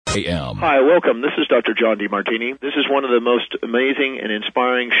a.m. Hi, welcome. This is Dr. John DeMartini. This is one of the most amazing and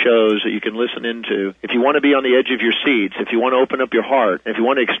inspiring shows that you can listen into. If you want to be on the edge of your seats, if you want to open up your heart, if you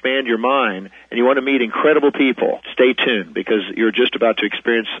want to expand your mind, and you want to meet incredible people, stay tuned because you're just about to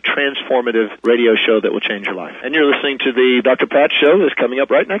experience a transformative radio show that will change your life. And you're listening to the Dr. Pat Show that's coming up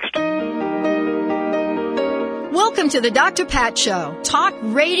right next. Welcome to the Dr. Pat Show. Talk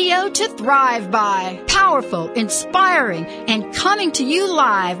radio to thrive by. Powerful, inspiring, and coming to you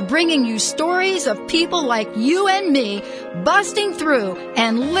live, bringing you stories of people like you and me, busting through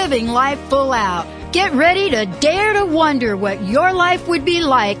and living life full out. Get ready to dare to wonder what your life would be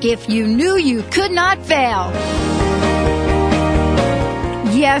like if you knew you could not fail.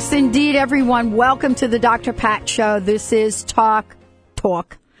 Yes, indeed, everyone. Welcome to the Dr. Pat Show. This is Talk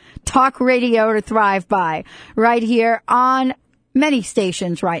radio to thrive by, right here on many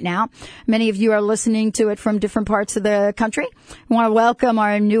stations right now. Many of you are listening to it from different parts of the country. I want to welcome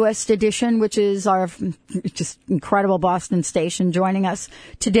our newest edition, which is our just incredible Boston station joining us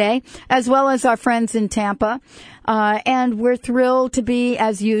today, as well as our friends in Tampa. And we're thrilled to be,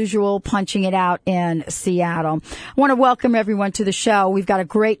 as usual, punching it out in Seattle. I want to welcome everyone to the show. We've got a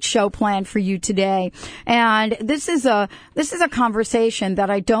great show planned for you today. And this is a conversation that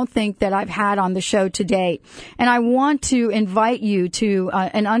I don't think that I've had on the show to date. And I want to invite you to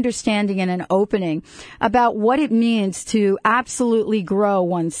an understanding and an opening about what it means to absolutely grow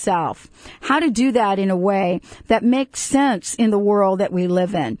oneself. How to do that in a way that makes sense in the world that we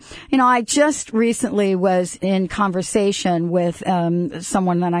live in. You know, I just recently was in conversation with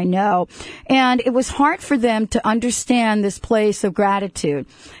someone that I know, and it was hard for them to understand this place of gratitude.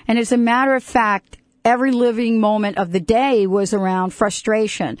 And as a matter of fact, every living moment of the day was around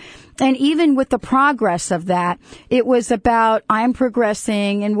frustration. And even with the progress of that, it was about, I'm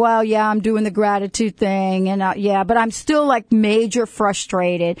progressing and, well, yeah, I'm doing the gratitude thing and, but I'm still like major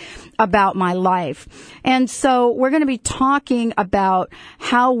frustrated about my life. And so we're going to be talking about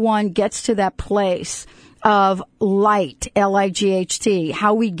how one gets to that place of light, L-I-G-H-T,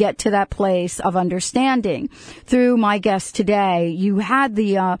 how we get to that place of understanding. Through my guest today, you had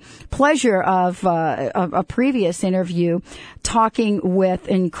the pleasure of a previous interview talking with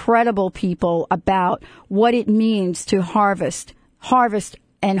incredible people about what it means to harvest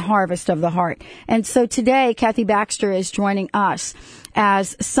of the heart. And so today, Kathy Baxter is joining us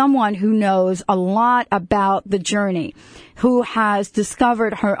as someone who knows a lot about the journey, who has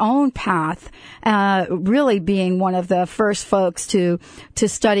discovered her own path, really being one of the first folks to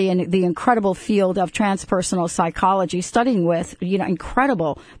study in the incredible field of transpersonal psychology, studying with,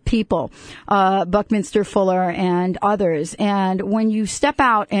 incredible people, Buckminster Fuller and others. And when you step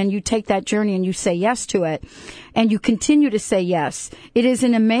out and you take that journey and you say yes to it, and you continue to say yes, it is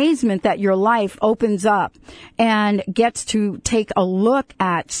an amazement that your life opens up and gets to take a look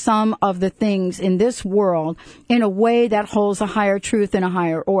at some of the things in this world in a way that holds a higher truth and a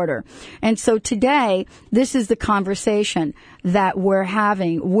higher order. And so today, this is the conversation that we're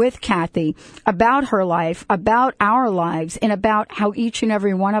having with Kathy about her life, about our lives, and about how each and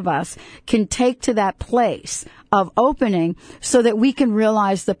every one of us can take to that place of opening so that we can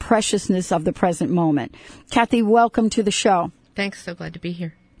realize the preciousness of the present moment. Kathy, welcome to the show. Thanks. So glad to be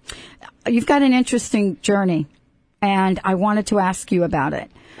here. You've got an interesting journey, and I wanted to ask you about it.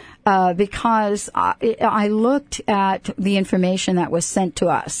 Because I looked at the information that was sent to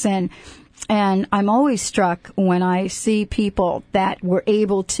us, and I'm always struck when I see people that were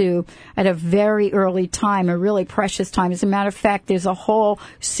able to, at a very early time, a really precious time. As a matter of fact, there's a whole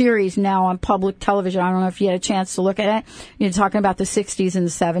series now on public television. I don't know if you had a chance to look at it. You're talking about the 60s and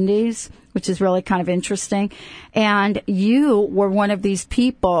the 70s, which is really kind of interesting. And you were one of these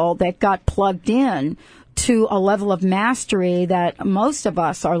people that got plugged in to a level of mastery that most of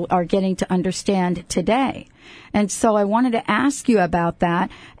us are getting to understand today. And so I wanted to ask you about that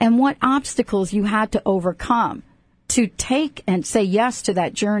and what obstacles you had to overcome to take and say yes to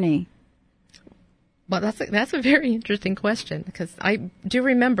that journey. Well, that's a very interesting question, because I do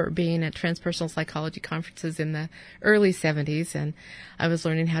remember being at transpersonal psychology conferences in the early 70s, and I was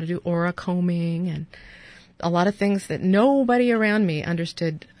learning how to do aura combing and a lot of things that nobody around me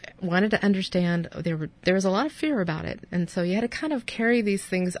wanted to understand. There was a lot of fear about it, and so you had to kind of carry these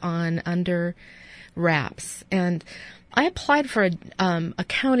things on under wraps. And I applied for a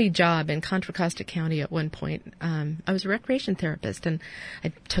county job in Contra Costa County at one point. I was a recreation therapist, and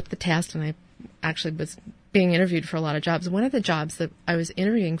I took the test, and I actually was being interviewed for a lot of jobs. One of the jobs that I was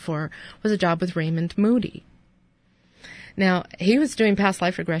interviewing for was a job with Raymond Moody. Now, he was doing past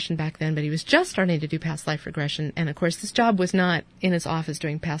life regression back then, but he was just starting to do past life regression. And, of course, this job was not in his office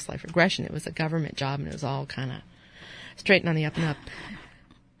doing past life regression. It was a government job, and it was all kind of straight on the up and up.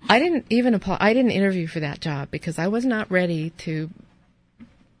 I didn't even apply. I didn't interview for that job because I was not ready to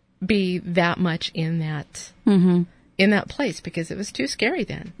be that much in that in that place because it was too scary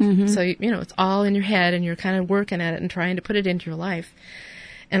then. So it's all in your head and you're kind of working at it and trying to put it into your life.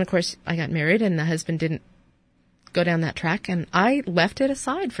 And of course, I got married and the husband didn't go down that track, and I left it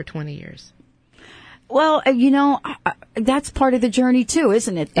aside for 20 years. Well, that's part of the journey too,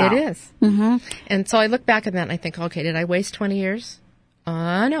 isn't it? Though? It is. And so I look back at that and I think, okay, did I waste 20 years?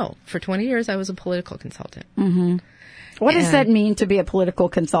 No. For 20 years, I was a political consultant. What does that mean to be a political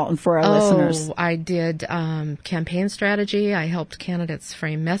consultant for our listeners? I did campaign strategy. I helped candidates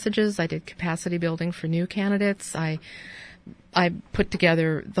frame messages. I did capacity building for new candidates. I put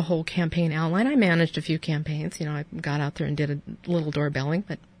together the whole campaign outline. I managed a few campaigns. I got out there and did a little doorbelling,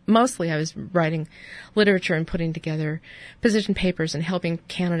 but mostly I was writing literature and putting together position papers and helping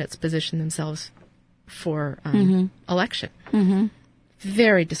candidates position themselves for election.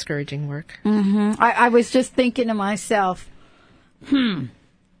 Very discouraging work. I was just thinking to myself,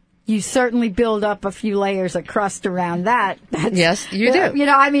 you certainly build up a few layers of crust around that. Yes, you do.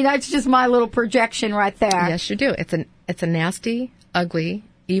 That's just my little projection right there. Yes, you do. It's a nasty, ugly,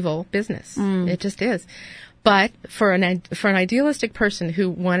 evil business. It just is. But for an idealistic person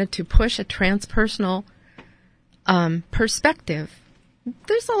who wanted to push a transpersonal perspective,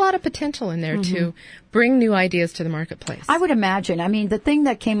 there's a lot of potential in there to bring new ideas to the marketplace. I would imagine. I mean, the thing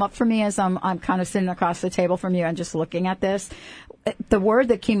that came up for me as I'm kind of sitting across the table from you and just looking at this, the word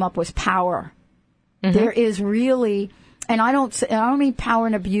that came up was power. There is really, and I don't mean power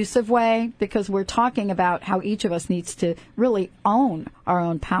in an abusive way, because we're talking about how each of us needs to really own our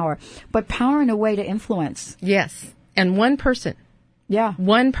own power, but power in a way to influence. Yes. And one person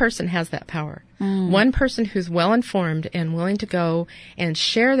has that power. One person who's well informed and willing to go and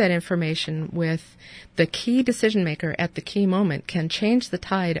share that information with the key decision maker at the key moment can change the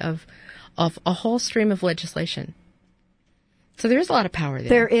tide of a whole stream of legislation. So there's a lot of power there.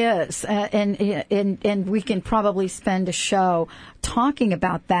 There is, and we can probably spend a show talking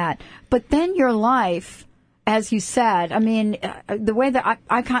about that. But then your life, as you said, I mean, the way that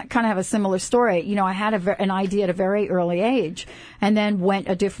I kind of have a similar story. I had an idea at a very early age and then went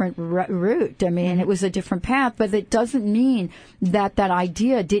a different route. I mean, it was a different path, but it doesn't mean that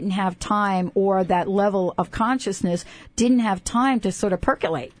idea didn't have time, or that level of consciousness didn't have time to sort of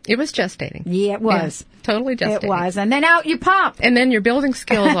percolate. It was gestating. Yeah, it was. Yeah, totally gestating. It was. And then out you pop. And then you're building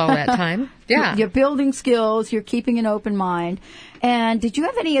skills all that time. Yeah. You're building skills. You're keeping an open mind. And did you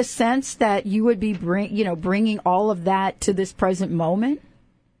have any sense that you would be bringing all of that to this present moment,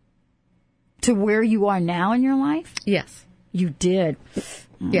 to where you are now in your life? Yes, you did.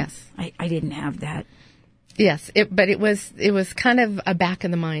 Yes, I didn't have that. Yes, but it was kind of a back in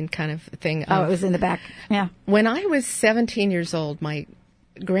the mind kind of thing. It was in the back. Yeah. When I was 17 years old, my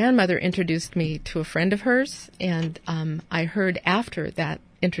grandmother introduced me to a friend of hers, and I heard after that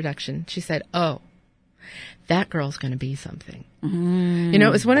introduction, she said, "Oh, that girl's going to be something."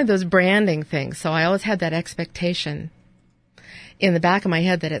 It was one of those branding things. So I always had that expectation in the back of my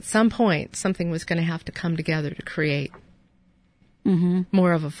head that at some point something was going to have to come together to create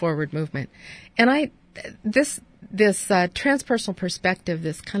more of a forward movement. And this transpersonal perspective,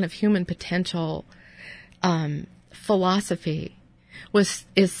 this kind of human potential philosophy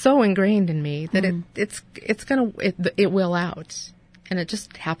is so ingrained in me that it will out. And it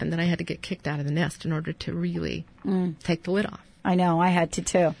just happened that I had to get kicked out of the nest in order to really take the lid off. I know, I had to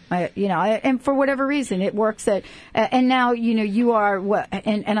too. And for whatever reason, it works and now, you are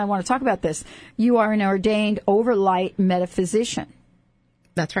and I want to talk about this. You are an ordained overlight metaphysician.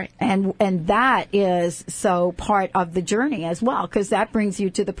 That's right. And that is so part of the journey as well, because that brings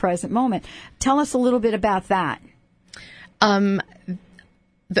you to the present moment. Tell us a little bit about that.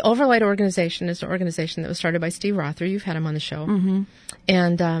 The Overlight organization is an organization that was started by Steve Rother. You've had him on the show.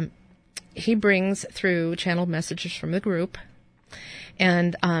 And he brings through channeled messages from the group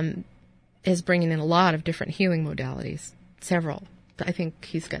and is bringing in a lot of different healing modalities, several. I think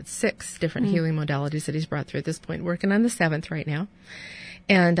he's got 6 different healing modalities that he's brought through at this point, working on the 7th right now.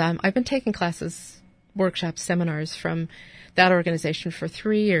 And I've been taking classes, workshops, seminars from that organization for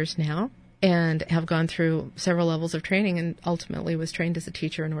 3 years now, and have gone through several levels of training and ultimately was trained as a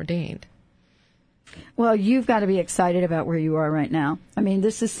teacher and ordained. Well, you've got to be excited about where you are right now. I mean,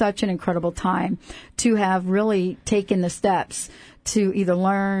 this is such an incredible time to have really taken the steps to either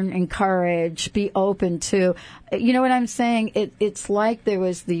learn, encourage, be open to. You know what I'm saying? It's like there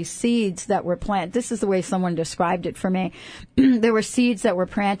was these seeds that were planted. This is the way someone described it for me. There were seeds that were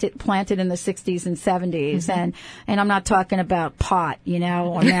planted in the 60s and 70s. And I'm not talking about pot, or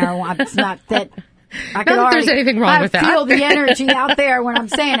marijuana. It's not that. I Not that there's anything wrong with that. I feel the energy out there when I'm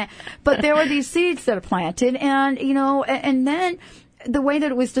saying it. But there were these seeds that are planted, and, and then the way that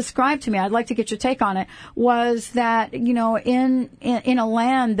it was described to me, I'd like to get your take on it, was that, in a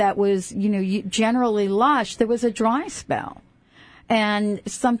land that was, generally lush, there was a dry spell. And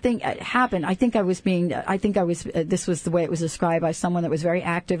something happened. This was the way it was described by someone that was very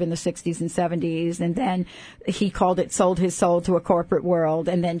active in the 60s and 70s. And then he called it sold his soul to a corporate world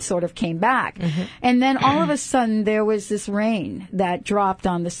and then sort of came back. Mm-hmm. And then all of a sudden there was this rain that dropped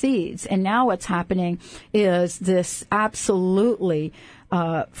on the seeds. And now what's happening is this absolutely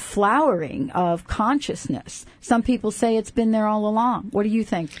flowering of consciousness. Some people say it's been there all along. What do you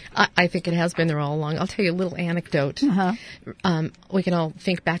think? I think it has been there all along. I'll tell you a little anecdote. Uh-huh. We can all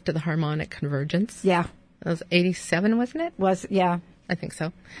think back to the harmonic convergence. Yeah. That was 87, wasn't it? Yeah. I think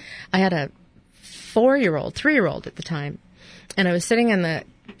so. I had a 3-year-old at the time, and I was sitting in the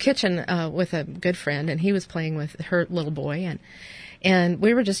kitchen with a good friend, and he was playing with her little boy, and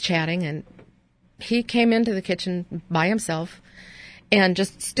we were just chatting, and he came into the kitchen by himself and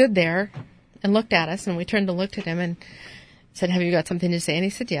just stood there and looked at us, and we turned and looked at him and said, "Have you got something to say?" And he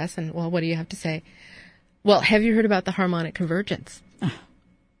said, "Yes." And, "Well, what do you have to say?" "Well, have you heard about the harmonic convergence?"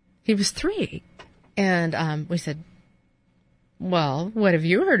 He was 3. And we said, "Well, what have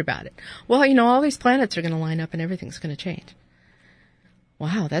you heard about it?" "Well, all these planets are going to line up and everything's going to change."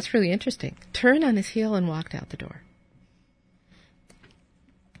 "Wow, that's really interesting." Turned on his heel and walked out the door.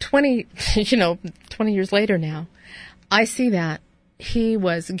 20 years later now, I see that he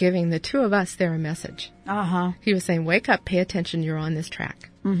was giving the two of us there a message. Uh-huh. He was saying, "Wake up, pay attention, you're on this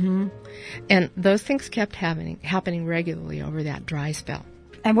track." Mm-hmm. And those things kept happening regularly over that dry spell.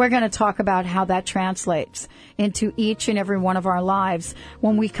 And we're going to talk about how that translates into each and every one of our lives.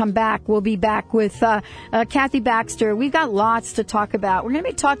 When we come back, we'll be back with Kathy Baxter. We've got lots to talk about. We're going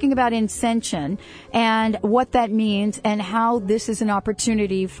to be talking about Incension and what that means and how this is an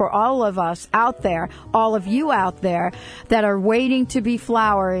opportunity for all of us out there, all of you out there that are waiting to be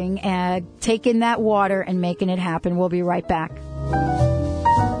flowering and taking that water and making it happen. We'll be right back.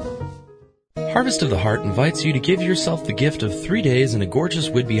 Harvest of the Heart invites you to give yourself the gift of 3 days in a gorgeous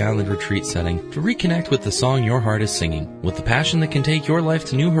Whidbey Island retreat setting to reconnect with the song your heart is singing, with the passion that can take your life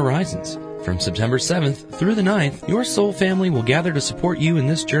to new horizons. From September 7th through the 9th, your soul family will gather to support you in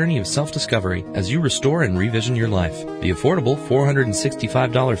this journey of self-discovery as you restore and revision your life. The affordable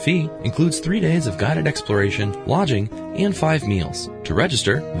 $465 fee includes 3 days of guided exploration, lodging, and 5 meals. To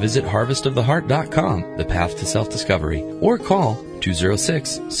register, visit harvestoftheheart.com, the path to self-discovery, or call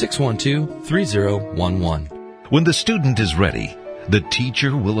 206-612-3011. When the student is ready, the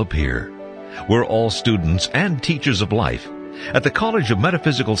teacher will appear. We're all students and teachers of life. At the College of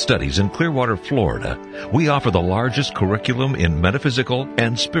Metaphysical Studies in Clearwater, Florida, we offer the largest curriculum in metaphysical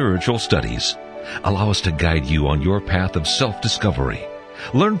and spiritual studies. Allow us to guide you on your path of self-discovery.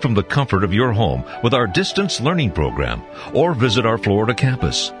 Learn from the comfort of your home with our distance learning program, or visit our Florida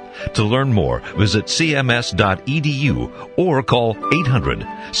campus. To learn more, visit cms.edu or call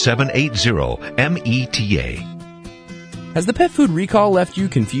 800-780-META. Has the pet food recall left you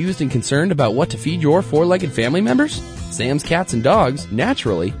confused and concerned about what to feed your 4-legged family members? Sam's Cats and Dogs,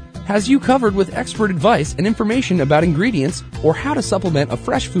 naturally, has you covered with expert advice and information about ingredients or how to supplement a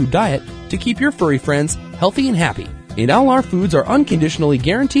fresh food diet to keep your furry friends healthy and happy. And all our foods are unconditionally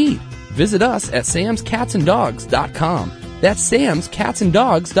guaranteed. Visit us at samscatsanddogs.com. That's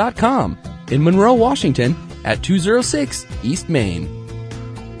samscatsanddogs.com. In Monroe, Washington at 206 East Main.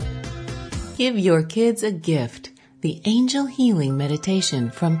 Give your kids a gift. The Angel Healing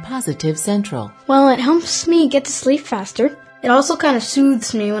Meditation from Positive Central. Well, it helps me get to sleep faster. It also kind of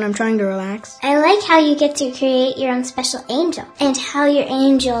soothes me when I'm trying to relax. I like how you get to create your own special angel and how your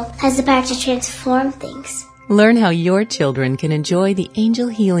angel has the power to transform things. Learn how your children can enjoy the Angel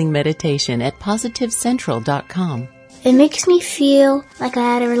Healing Meditation at PositiveCentral.com. It makes me feel like I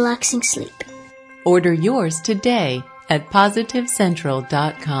had a relaxing sleep. Order yours today at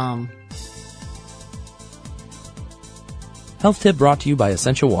PositiveCentral.com. Health tip brought to you by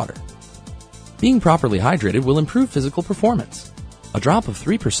Essential Water. Being properly hydrated will improve physical performance. A drop of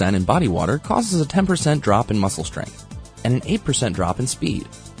 3% in body water causes a 10% drop in muscle strength and an 8% drop in speed.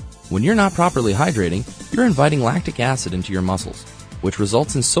 When you're not properly hydrating, you're inviting lactic acid into your muscles, which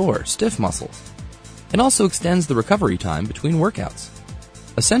results in sore, stiff muscles. It also extends the recovery time between workouts.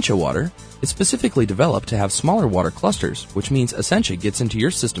 Essentia Water is specifically developed to have smaller water clusters, which means Essentia gets into your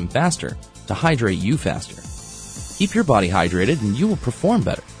system faster to hydrate you faster. Keep your body hydrated and you will perform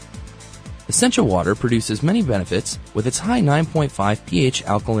better. Essentia Water produces many benefits with its high 9.5 pH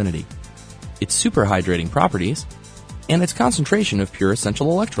alkalinity, its super hydrating properties, and its concentration of pure essential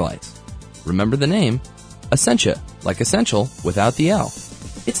electrolytes. Remember the name? Essentia, like essential without the L.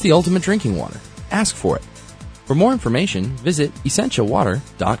 It's the ultimate drinking water. Ask for it. For more information, visit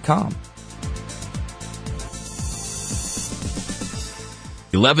essentialwater.com.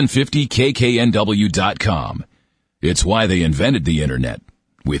 1150kknw.com. It's why they invented the Internet.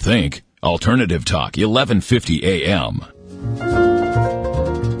 We think. Alternative Talk, 1150 AM.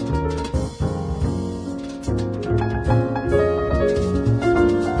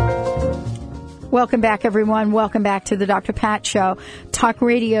 Welcome back, everyone. Welcome back to the Dr. Pat Show. Talk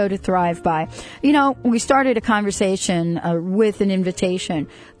radio to thrive by. You know, we started a conversation with an invitation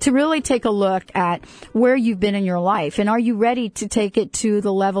to really take a look at where you've been in your life, and are you ready to take it to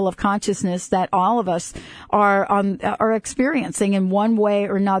the level of consciousness that all of us are experiencing in one way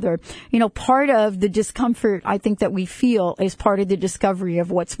or another. You know, part of the discomfort I think that we feel is part of the discovery of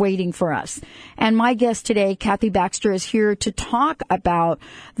what's waiting for us. And my guest today, Kathy Baxter, is here to talk about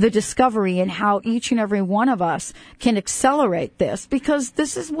the discovery and how each and every one of us can accelerate this, because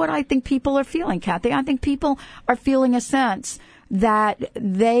this is what I think people are feeling, Kathy. I think people are feeling a sense that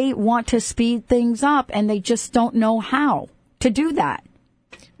they want to speed things up and they just don't know how to do that.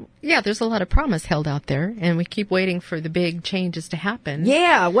 Yeah, there's a lot of promise held out there, and we keep waiting for the big changes to happen.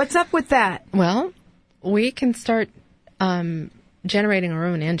 Yeah, what's up with that? Well, we can start generating our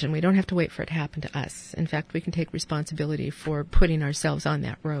own engine. We don't have to wait for it to happen to us. In fact, we can take responsibility for putting ourselves on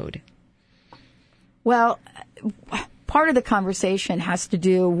that road. Well, part of the conversation has to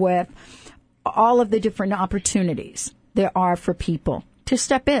do with all of the different opportunities there are for people to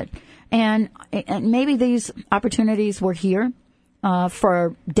step in. And maybe these opportunities were here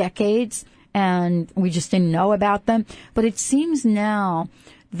for decades and we just didn't know about them. But it seems now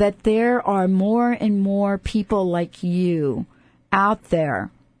that there are more and more people like you out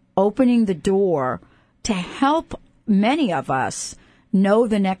there opening the door to help many of us know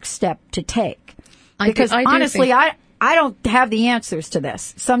the next step to take. Because honestly, I don't have the answers to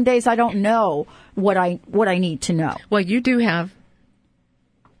this. Some days I don't know what I need to know. Well, you do have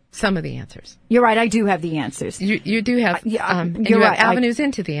some of the answers. You're right. I do have the answers. You do have, and you have avenues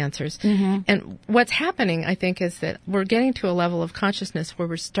into the answers. Mm-hmm. And what's happening, I think, is that we're getting to a level of consciousness where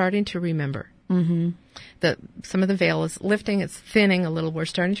we're starting to remember. Mm-hmm. Some of the veil is lifting, it's thinning a little. We're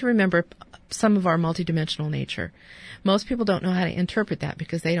starting to remember some of our multidimensional nature. Most people don't know how to interpret that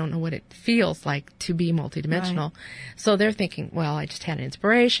because they don't know what it feels like to be multidimensional. Right. So they're thinking, well, I just had an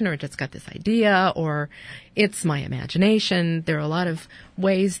inspiration, or I just got this idea, or it's my imagination. There are a lot of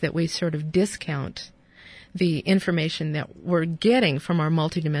ways that we sort of discount the information that we're getting from our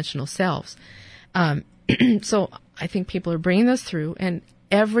multidimensional selves. So I think people are bringing those through, and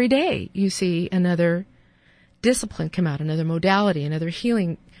every day you see another discipline come out, another modality, another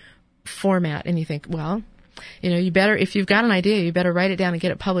healing format, and you think, well, you know, you better, if you've got an idea, you better write it down and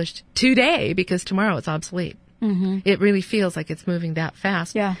get it published today, because tomorrow it's obsolete. Mm-hmm. It really feels like it's moving that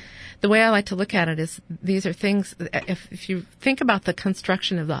fast. Yeah. The way I like to look at it is, these are things, if you think about the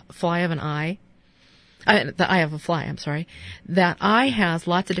construction of the fly of an eye, the eye of a fly, I'm sorry, that eye has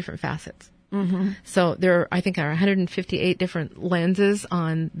lots of different facets. Mm-hmm. So there are, I think, 158 different lenses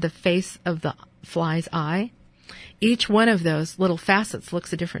on the face of the fly's eye. Each one of those little facets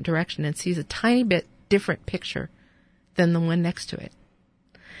looks a different direction and sees a tiny bit different picture than the one next to it.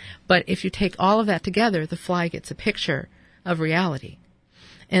 But if you take all of that together, the fly gets a picture of reality.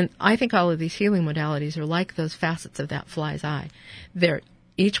 And I think all of these healing modalities are like those facets of that fly's eye. They're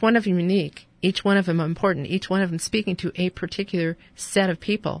each one of them unique, each one of them important, each one of them speaking to a particular set of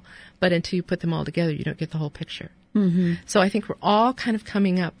people. But until you put them all together, you don't get the whole picture. Mm-hmm. So I think we're all kind of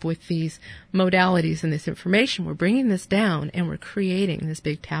coming up with these modalities and this information. We're bringing this down and we're creating this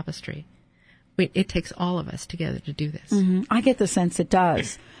big tapestry. It takes all of us together to do this. Mm-hmm. I get the sense it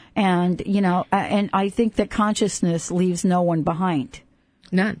does. And, you know, and I think that consciousness leaves no one behind.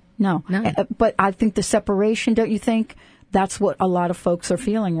 None. No. None. But I think the separation, don't you think? That's what a lot of folks are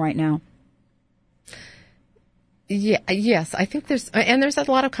feeling right now. Yeah. Yes. I think there's a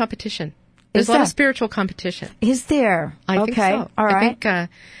lot of competition. There's a lot of spiritual competition. Is there? I think so. All right. I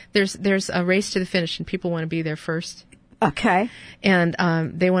think there's a race to the finish, and people want to be there first. Okay. And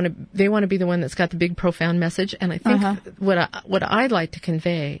they want to be the one that's got the big profound message. And I think what I'd like to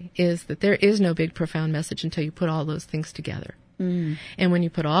convey is that there is no big profound message until you put all those things together. Mm. And when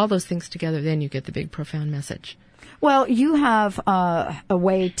you put all those things together, then you get the big profound message. Well, you have a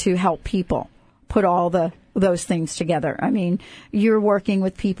way to help people put all those things together. I mean, you're working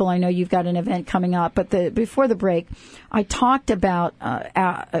with people. I know you've got an event coming up, but before the break, I talked about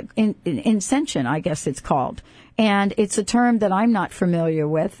Incension, I guess it's called. And it's a term that I'm not familiar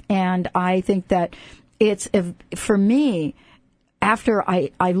with. And I think that it's, for me, after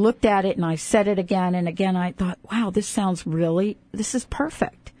I looked at it and I said it again and again, I thought, wow, this is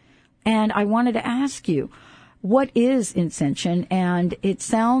perfect. And I wanted to ask you, what is Incension? And it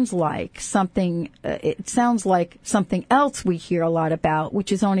sounds like something else we hear a lot about,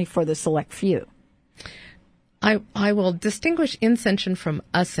 which is only for the select few. I will distinguish Incension from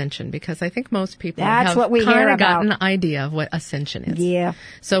Ascension, because I think most people That's have what we hear kind of about. gotten an idea of what Ascension is. Yeah.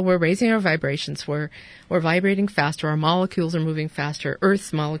 So we're raising our vibrations. We're vibrating faster. Our molecules are moving faster.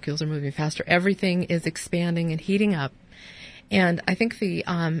 Earth's molecules are moving faster. Everything is expanding and heating up. And I think the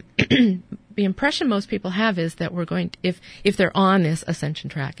the impression most people have is that we're going to, if they're on this ascension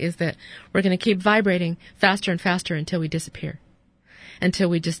track, is that we're going to keep vibrating faster and faster until we disappear, until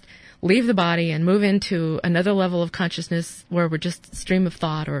we just leave the body and move into another level of consciousness where we're just a stream of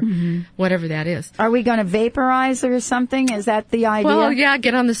thought or whatever that is. Are we going to vaporize or something? Is that the idea? Well, yeah,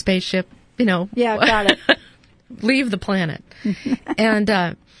 get on the spaceship, Yeah, got it. Leave the planet.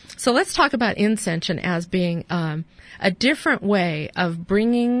 And so let's talk about Incension as being a different way of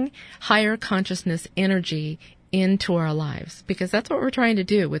bringing higher consciousness energy into our lives, because that's what we're trying to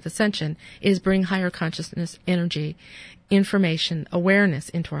do with Ascension, is bring higher consciousness energy, information, awareness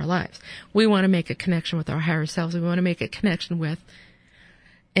into our lives. We want to make a connection with our higher selves. We want to make a connection with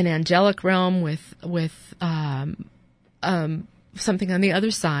an angelic realm, with something on the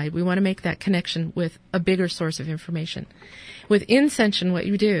other side. We want to make that connection with a bigger source of information. With Incension, what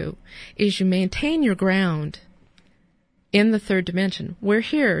you do is you maintain your ground in the third dimension. We're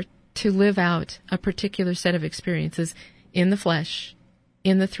here to live out a particular set of experiences in the flesh,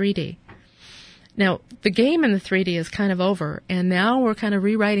 in the 3D. Now, the game in the 3D is kind of over, and now we're kind of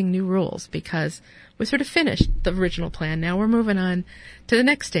rewriting new rules because we sort of finished the original plan. Now we're moving on to the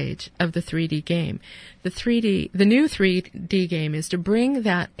next stage of the 3D game. The new 3D game is to bring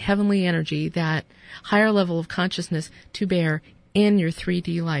that heavenly energy, that higher level of consciousness to bear in your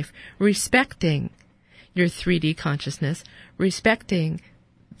 3D life, respecting your 3D consciousness, respecting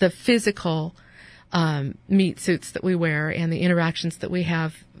the physical meat suits that we wear and the interactions that we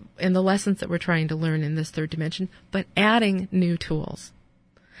have and the lessons that we're trying to learn in this third dimension, but adding new tools.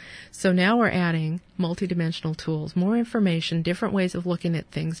 So now we're adding multidimensional tools, more information, different ways of looking at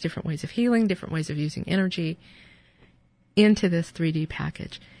things, different ways of healing, different ways of using energy into this 3D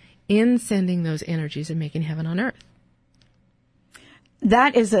package, in sending those energies and making heaven on earth.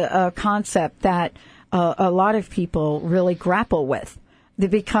 That is a concept that a lot of people really grapple with,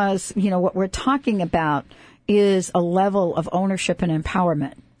 because, what we're talking about is a level of ownership and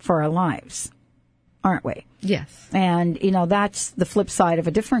empowerment for our lives, aren't we? Yes. And, that's the flip side of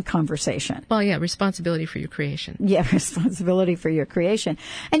a different conversation. Well, yeah, responsibility for your creation. Yeah, responsibility for your creation.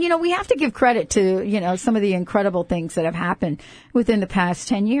 And, we have to give credit to, some of the incredible things that have happened within the past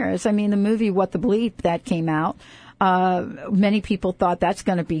 10 years. I mean, the movie What the Bleep that came out, many people thought that's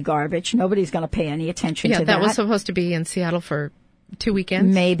going to be garbage. Nobody's going to pay any attention to that. Yeah, that was supposed to be in Seattle for 2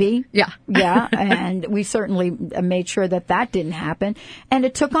 weekends? Maybe. Yeah. Yeah, and we certainly made sure that didn't happen. And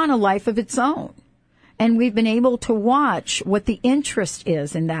it took on a life of its own. And we've been able to watch what the interest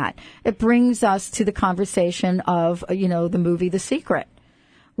is in that. It brings us to the conversation of, the movie The Secret,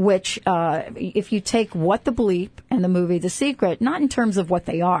 which, if you take What the Bleep and the movie The Secret, not in terms of what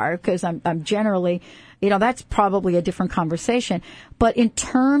they are, because I'm generally, that's probably a different conversation, but in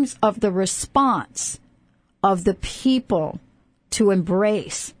terms of the response of the people to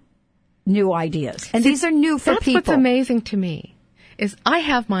embrace new ideas. And these are new for people. That's what's amazing to me, is I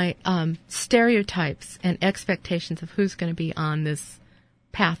have my stereotypes and expectations of who's going to be on this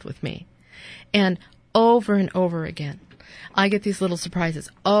path with me. And over again, I get these little surprises.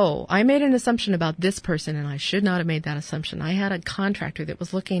 Oh, I made an assumption about this person, and I should not have made that assumption. I had a contractor that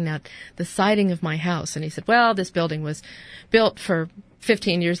was looking at the siding of my house, and he said, well, this building was built for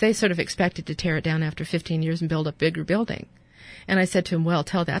 15 years. They sort of expected to tear it down after 15 years and build a bigger building. And I said to him, well,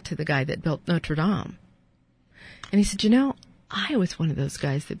 tell that to the guy that built Notre Dame. And he said, I was one of those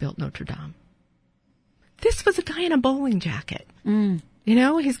guys that built Notre Dame. This was a guy in a bowling jacket. Mm.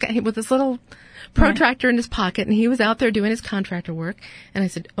 He's got with this little protractor in his pocket, and he was out there doing his contractor work. And I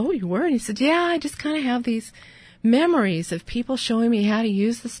said, oh, you were? And he said, yeah, I just kind of have these memories of people showing me how to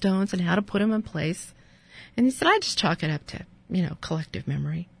use the stones and how to put them in place. And he said, I just chalk it up to, collective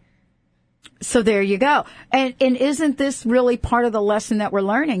memory. So there you go. And isn't this really part of the lesson that we're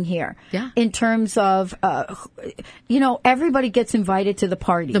learning here? Yeah. In terms of, everybody gets invited to the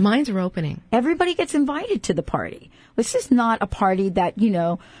party. The minds are opening. Everybody gets invited to the party. This is not a party that,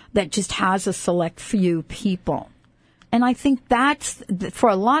 that just has a select few people. And I think that's, for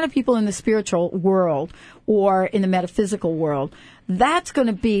a lot of people in the spiritual world or in the metaphysical world, that's going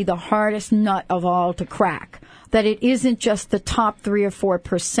to be the hardest nut of all to crack. that it isn't just the top 3 or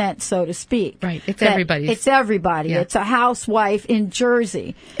 4%, so to speak. Right. It's everybody. It's everybody. Yeah. It's a housewife in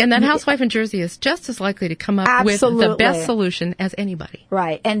Jersey. And that housewife in Jersey is just as likely to come up with the best solution as anybody.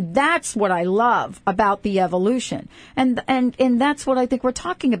 Right. And that's what I love about the evolution. And that's what I think we're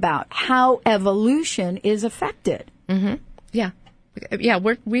talking about, how evolution is affected. Mm-hmm. Yeah. Yeah,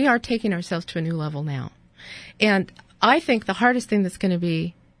 we are taking ourselves to a new level now. And I think the hardest thing that's going to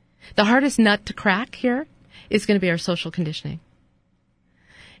be, the hardest nut to crack here is going to be our social conditioning.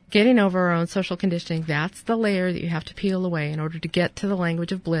 Getting over our own social conditioning, that's the layer that you have to peel away in order to get to the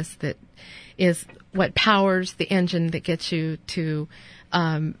language of bliss that is what powers the engine that gets you to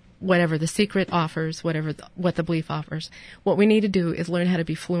whatever the secret offers, what the belief offers. What we need to do is learn how to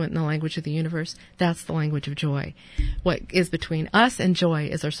be fluent in the language of the universe. That's the language of joy. What is between us and joy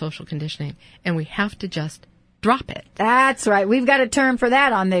is our social conditioning, and we have to just drop it. That's right. We've got a term for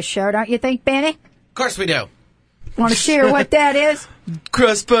that on this show, don't you think, Benny? Of course we do. Want to share what that is?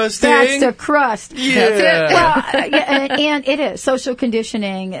 Crust busting. That's the crust. Yeah. That's it. Well, and it is. Social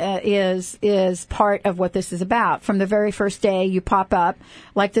conditioning is part of what this is about. From the very first day you pop up,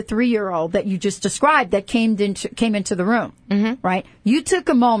 like the 3-year-old that you just described that came into the room, right? You took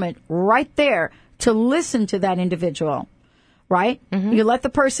a moment right there to listen to that individual, right? You let the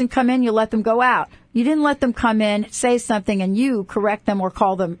person come in, you let them go out. You didn't let them come in, say something, and you correct them or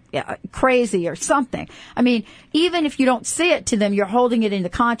call them crazy or something. I mean, even if you don't say it to them, you're holding it in the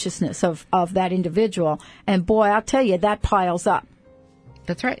consciousness of that individual. And boy, I'll tell you, that piles up.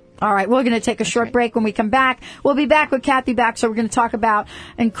 That's right. All right, we're going to take a short break. When we come back, we'll be back with Kathy Baxter. We're going to talk about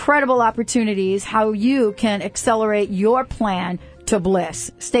incredible opportunities, how you can accelerate your plan to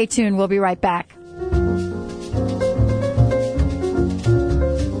bliss. Stay tuned. We'll be right back.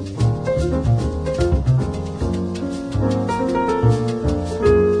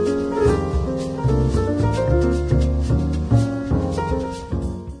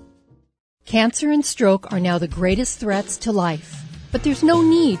 Cancer and stroke are now the greatest threats to life, but there's no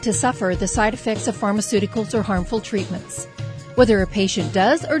need to suffer the side effects of pharmaceuticals or harmful treatments. Whether a patient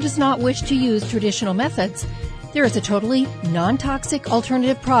does or does not wish to use traditional methods, there is a totally non-toxic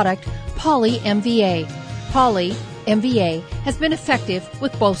alternative product, Poly-MVA. Poly-MVA has been effective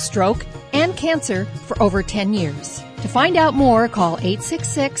with both stroke and cancer for over 10 years. To find out more, call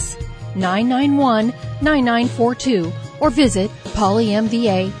 866-991-9942 or visit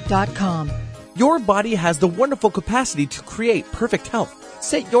polymva.com. Your body has the wonderful capacity to create perfect health.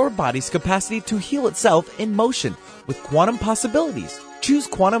 Set your body's capacity to heal itself in motion with quantum possibilities. Choose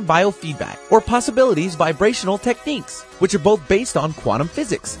quantum biofeedback or possibilities vibrational techniques, which are both based on quantum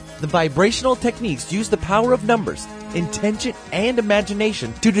physics. The vibrational techniques use the power of numbers, intention, and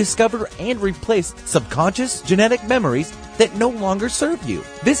imagination to discover and replace subconscious genetic memories that no longer serve you.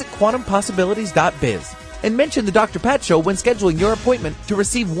 Visit quantumpossibilities.biz. and mention the Dr. Pat Show when scheduling your appointment to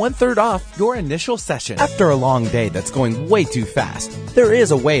receive 1/3 off your initial session. After a long day that's going way too fast, there is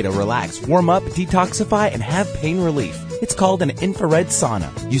a way to relax, warm up, detoxify, and have pain relief. It's called an infrared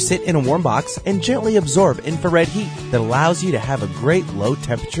sauna. You sit in a warm box and gently absorb infrared heat that allows you to have a great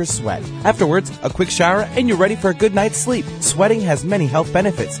low-temperature sweat. Afterwards, a quick shower and you're ready for a good night's sleep. Sweating has many health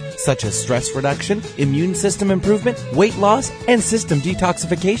benefits, such as stress reduction, immune system improvement, weight loss, and system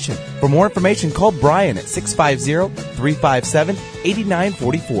detoxification. For more information, call Brian at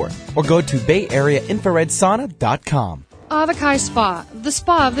 650-357-8944 or go to BayAreaInfraredSauna.com. Avakai Spa, the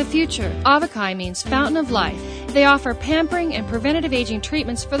spa of the future. Avakai means fountain of life. They offer pampering and preventative aging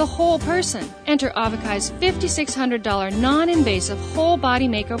treatments for the whole person. Enter Avakai's $5,600 non-invasive whole body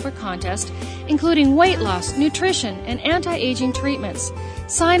makeover contest, including weight loss, nutrition, and anti-aging treatments.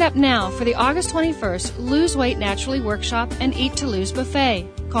 Sign up now for the August 21st Lose Weight Naturally Workshop and Eat to Lose Buffet.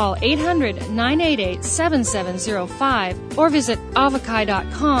 Call 800-988-7705 or visit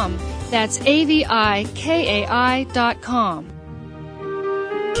avakai.com. That's AVIKAI.com.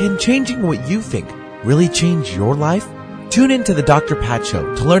 Can changing what you think really change your life? Tune in to the Dr. Pat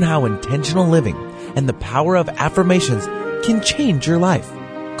Show to learn how intentional living and the power of affirmations can change your life.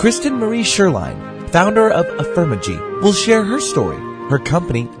 Kristen Marie Sherline, founder of Affirmagy, will share her story, her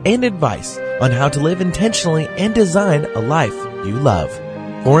company, and advice on how to live intentionally and design a life you love.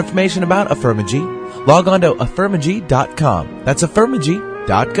 For more information about Affirmagy, log on to Affirmagy.com. That's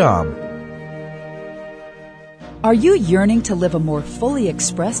Affirmagy.com. Are you yearning to live a more fully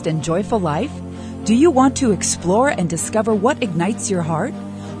expressed and joyful life? Do you want to explore and discover what ignites your heart?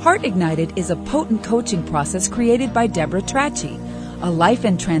 Heart Ignited is a potent coaching process created by Deborah Trachy, a life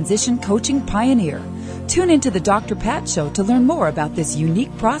and transition coaching pioneer. Tune into the Dr. Pat Show to learn more about this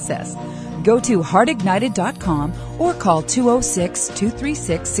unique process. Go to heartignited.com or call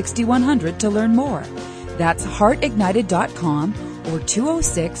 206-236-6100 to learn more. That's heartignited.com or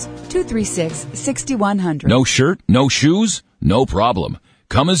 206-236-6100. No shirt, no shoes? No problem.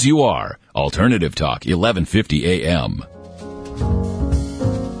 Come as you are. Alternative Talk, 1150 AM.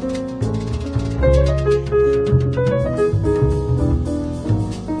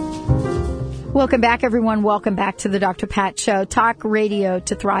 Welcome back, everyone. Welcome back to the Dr. Pat Show, talk radio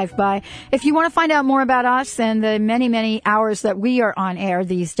to thrive by. If you want to find out more about us and the many, many hours that we are on air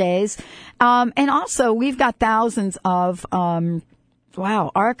these days, and also we've got thousands of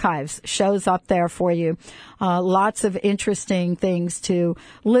archives, shows up there for you. Lots of interesting things to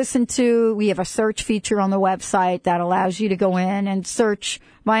listen to. We have a search feature on the website that allows you to go in and search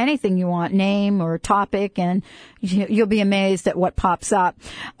by anything you want, name or topic, and you'll be amazed at what pops up.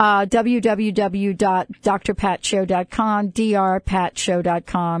 www.drpatshow.com,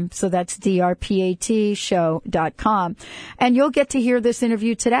 drpatshow.com. So that's drpatshow.com. And you'll get to hear this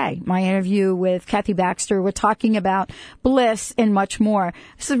interview today, my interview with Kathy Baxter. We're talking about bliss and much more.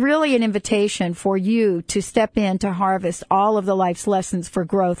 This is really an invitation for you to step in to harvest all of the life's lessons for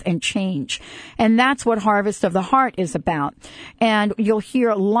growth and change. And that's what Harvest of the Heart is about. And you'll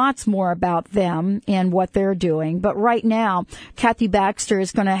hear lots more about them and what they're doing. But right now, Kathy Baxter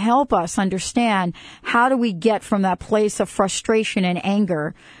is going to help us understand how do we get from that place of frustration and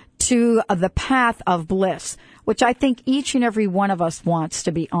anger to the path of bliss, which I think each and every one of us wants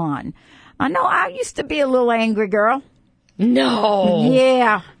to be on. I know I used to be a little angry girl. No.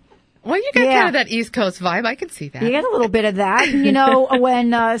 Yeah. Well, you got kind of that East Coast vibe. I can see that. You got a little bit of that. You know,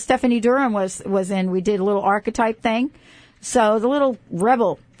 when Stephanie Durham was in, we did a little archetype thing. So the little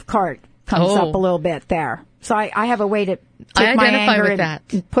rebel card comes up a little bit there. So I have a way to take my anger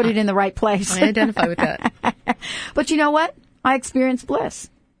and put it in the right place. I identify with that. But you know what? I experienced bliss.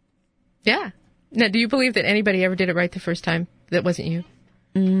 Yeah. Now, do you believe that anybody ever did it right the first time that wasn't you?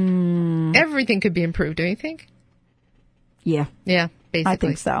 Everything could be improved, don't you think? Yeah. Yeah, basically. I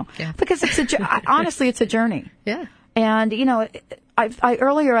think so. Yeah. Because honestly, it's a journey. Yeah. And, you know,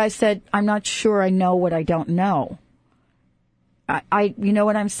 earlier I said, I'm not sure I know what I don't know. You know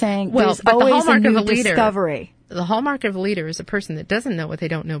what I'm saying? Well, there's but always the hallmark a new of a leader, discovery. The hallmark of a leader is a person that doesn't know what they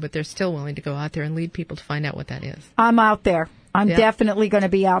don't know, but they're still willing to go out there and lead people to find out what that is. I'm out there. I'm definitely going to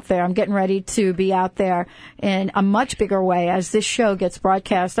be out there. I'm getting ready to be out there in a much bigger way as this show gets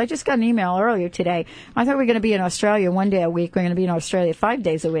broadcast. I just got an email earlier today. I thought we were going to be in Australia one day a week. We're going to be in Australia 5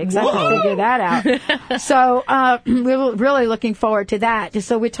 days a week. So I have to figure that out. So we're really looking forward to that.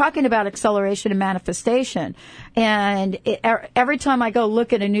 So we're talking about acceleration and manifestation. And every time I go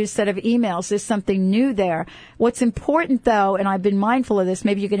look at a new set of emails, there's something new there. What's important, though, and I've been mindful of this,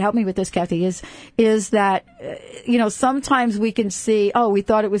 maybe you could help me with this, Kathy, is that, sometimes we can see, we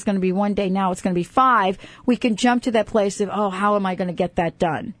thought it was going to be one day, now it's going to be 5. We can jump to that place of, how am I going to get that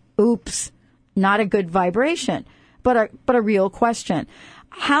done? Oops, not a good vibration, but a real question.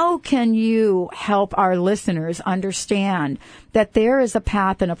 How can you help our listeners understand that there is a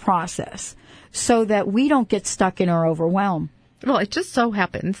path and a process so that we don't get stuck in our overwhelm? Well, it just so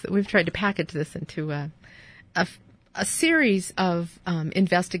happens that we've tried to package this into a series of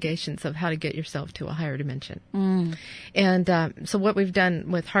investigations of how to get yourself to a higher dimension. And so what we've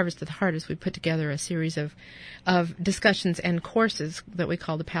done with Harvest of the Heart is we put together a series of discussions and courses that we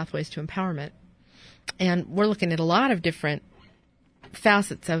call the Pathways to Empowerment. And we're looking at a lot of different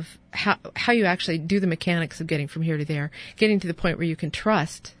facets of how you actually do the mechanics of getting from here to there, getting to the point where you can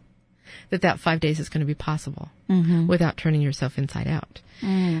trust that 5 days is going to be possible without turning yourself inside out.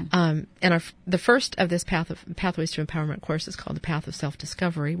 And the first of this Pathways to Empowerment course is called the Path of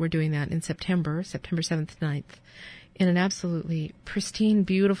Self-Discovery. We're doing that in September 7th, 9th, in an absolutely pristine,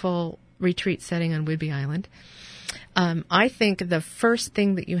 beautiful retreat setting on Whidbey Island. I think the first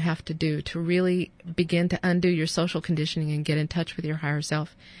thing that you have to do to really begin to undo your social conditioning and get in touch with your higher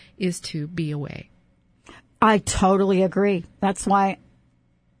self is to be away. I totally agree. That's why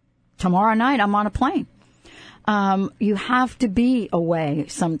tomorrow night I'm on a plane. You have to be away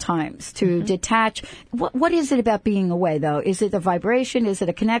sometimes to detach. What is it about being away, though? Is it the vibration? Is it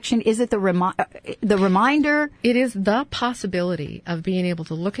a connection? Is it the reminder? It is the possibility of being able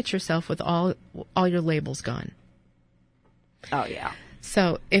to look at yourself with all your labels gone. Oh, yeah.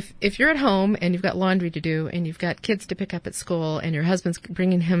 So if you're at home and you've got laundry to do and you've got kids to pick up at school and your husband's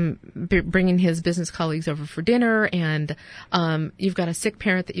bringing his business colleagues over for dinner and you've got a sick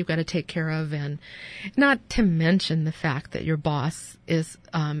parent that you've got to take care of, and not to mention the fact that your boss is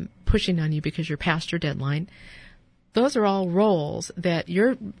pushing on you because you're past your deadline, those are all roles that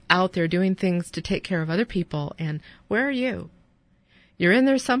you're out there doing things to take care of other people. And where are you? You're in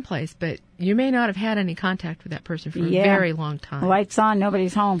there someplace, but you may not have had any contact with that person for a very long time. Lights on,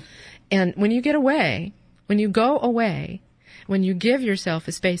 nobody's home. And when you get away, When you go away, when you give yourself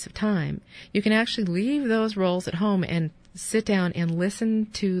a space of time, you can actually leave those roles at home and sit down and listen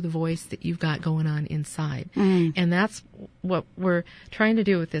to the voice that you've got going on inside. And that's what we're trying to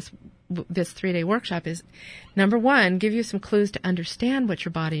do with this 3-day workshop is, number one, give you some clues to understand what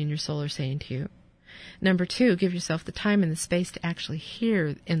your body and your soul are saying to you. Number two, give yourself the time and the space to actually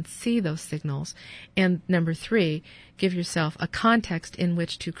hear and see those signals. And number three, give yourself a context in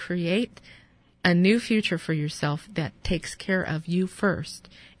which to create a new future for yourself that takes care of you first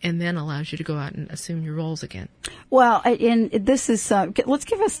and then allows you to go out and assume your roles again. Well, this is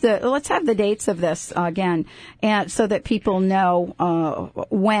let's have the dates of this again, and so that people know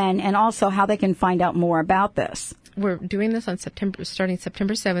when and also how they can find out more about this. We're doing this on starting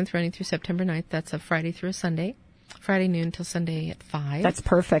September 7th, running through September 9th. That's a Friday through a Sunday, Friday noon till Sunday at 5. That's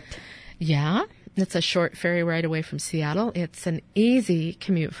perfect. Yeah. It's a short ferry ride away from Seattle. It's an easy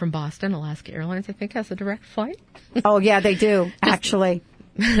commute from Boston. Alaska Airlines, I think, has a direct flight. Oh, yeah, they do, actually.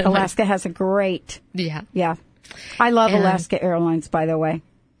 Alaska has a great. Yeah. Yeah. I love Alaska Airlines, by the way.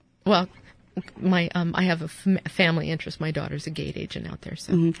 Well, I have a family interest. My daughter's a gate agent out there,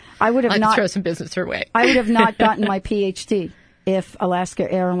 so I would have not throw some business her way. I would have not gotten my PhD if Alaska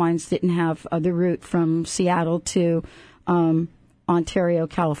Airlines didn't have the route from Seattle to Ontario,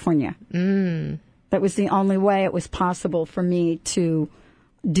 California. That was the only way it was possible for me to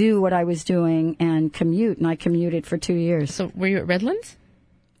do what I was doing and commute, and I commuted for 2 years. So were you at Redlands?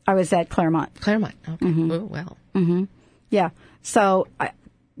 I was at Claremont. Claremont, okay. Oh, well. Yeah, so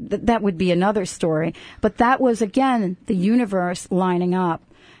that would be another story. But that was, again, the universe lining up.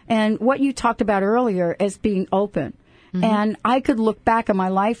 And what you talked about earlier as being open. And I could look back on my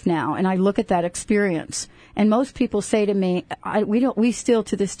life now, and I look at that experience. And most people say to me, we still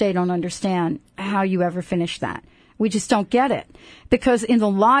to this day don't understand how you ever finished that. We just don't get it. Because in the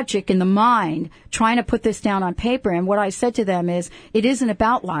logic, in the mind, trying to put this down on paper, and what I said to them is, it isn't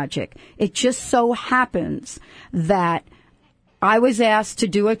about logic. It just so happens that I was asked to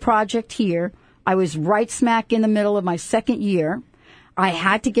do a project here. I was right smack in the middle of my second year. I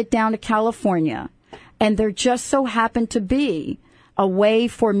had to get down to California. And there just so happened to be a way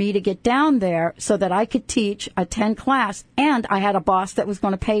for me to get down there so that I could teach a 10 class, and I had a boss that was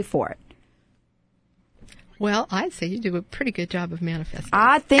going to pay for it. Well, I'd say you do a pretty good job of manifesting.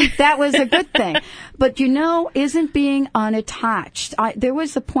 I think that was a good thing. But, isn't being unattached. There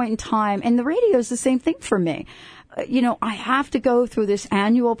was a point in time, and the radio is the same thing for me. I have to go through this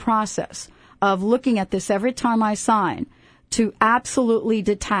annual process of looking at this every time I sign to absolutely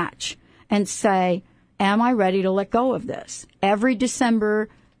detach and say, am I ready to let go of this? Every December,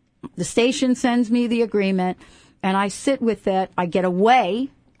 the station sends me the agreement, and I sit with it. I get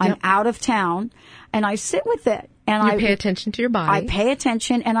away. I'm out of town, and I sit with it. And I pay attention to your body. I pay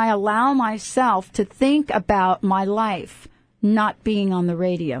attention, and I allow myself to think about my life not being on the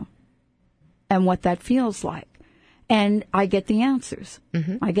radio and what that feels like. And I get the answers.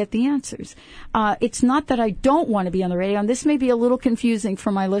 I get the answers. It's not that I don't want to be on the radio, and this may be a little confusing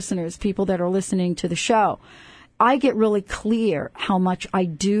for my listeners, people that are listening to the show. I get really clear how much I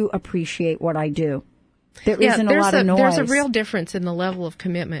do appreciate what I do. There isn't a lot of noise. There's a real difference in the level of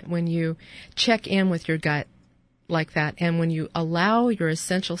commitment when you check in with your gut like that, and when you allow your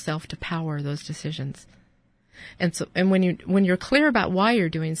essential self to power those decisions. And when you're clear about why you're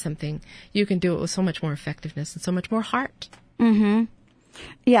doing something, you can do it with so much more effectiveness and so much more heart.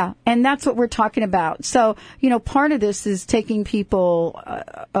 Yeah, and that's what we're talking about. So, part of this is taking people,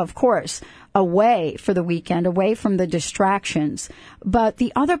 of course, away for the weekend, away from the distractions. But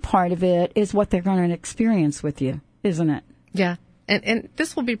the other part of it is what they're going to experience with you, isn't it? Yeah. And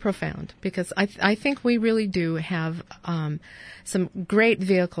this will be profound because I think we really do have some great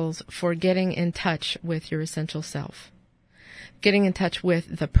vehicles for getting in touch with your essential self, getting in touch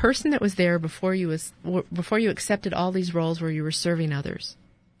with the person that was there before you accepted all these roles where you were serving others.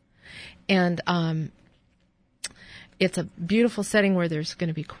 And it's a beautiful setting where there's going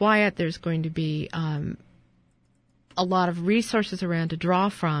to be quiet. There's going to be a lot of resources around to draw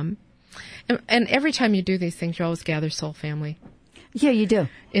from. And every time you do these things, you always gather soul family. Yeah, you do.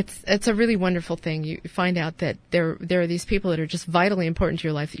 It's a really wonderful thing. You find out that there are these people that are just vitally important to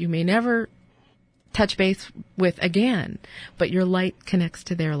your life that you may never touch base with again, but your light connects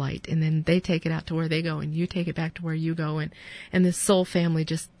to their light, and then they take it out to where they go, and you take it back to where you go, and this soul family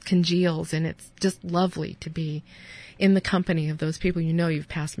just congeals, and it's just lovely to be in the company of those people you've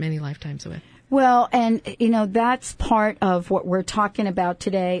passed many lifetimes with. Well, and, that's part of what we're talking about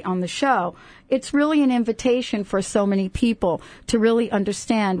today on the show. It's really an invitation for so many people to really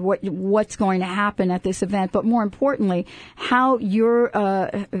understand what's going to happen at this event, but more importantly, how you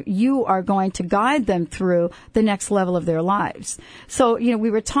are going to guide them through the next level of their lives. So, we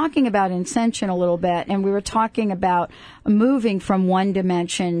were talking about Incension a little bit, and we were talking about moving from one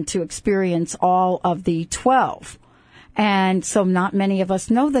dimension to experience all of the 12. And so not many of us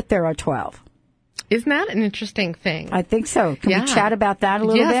know that there are 12. Isn't that an interesting thing? I think so. Can we chat about that a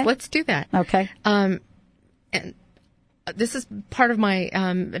little bit? Yes, let's do that. Okay. And this is part of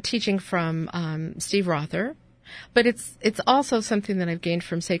my teaching from Steve Rother, but it's also something that I've gained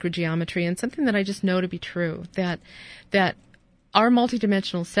from sacred geometry and something that I just know to be true, that our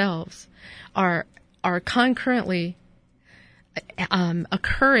multidimensional selves are concurrently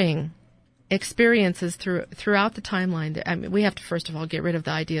occurring experiences throughout the timeline. I mean, we have to first of all get rid of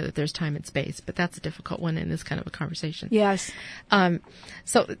the idea that there's time and space, but that's a difficult one in this kind of a conversation. Yes.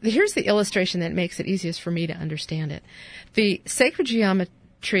 So here's the illustration that makes it easiest for me to understand it. The sacred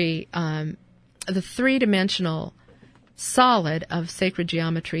geometry, the three-dimensional solid of sacred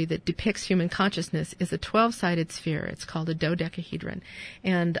geometry that depicts human consciousness is a 12-sided sphere. It's called a dodecahedron.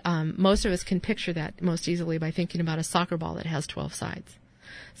 And most of us can picture that most easily by thinking about a soccer ball that has 12 sides.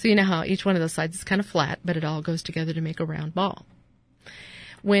 So you know how each one of those sides is kind of flat, but it all goes together to make a round ball.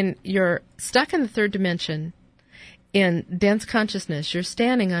 When you're stuck in the third dimension in dense consciousness, you're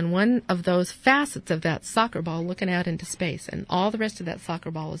standing on one of those facets of that soccer ball looking out into space, and all the rest of that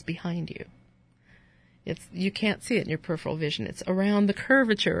soccer ball is behind you. You can't see it in your peripheral vision. It's around the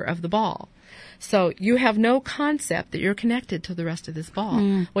curvature of the ball. So you have no concept that you're connected to the rest of this ball.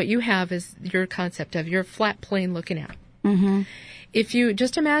 Mm. What you have is your concept of your flat plane looking out. Mm-hmm. If you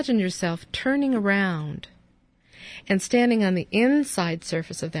just imagine yourself turning around and standing on the inside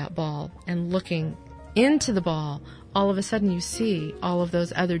surface of that ball and looking into the ball, all of a sudden you see all of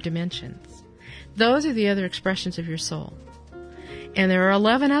those other dimensions. Those are the other expressions of your soul. And there are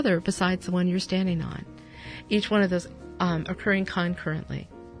 11 other besides the one you're standing on. Each one of those occurring concurrently.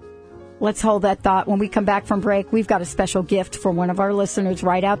 Let's hold that thought. When we come back from break, we've got a special gift for one of our listeners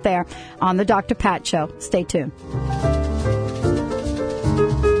right out there on the Dr. Pat Show. Stay tuned.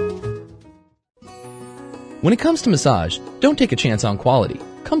 When it comes to massage, don't take a chance on quality.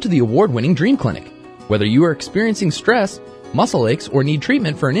 Come to the award-winning Dream Clinic. Whether you are experiencing stress, muscle aches, or need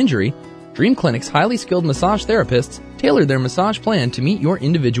treatment for an injury, Dream Clinic's highly skilled massage therapists tailor their massage plan to meet your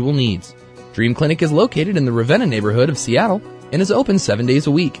individual needs. Dream Clinic is located in the Ravenna neighborhood of Seattle and is open 7 days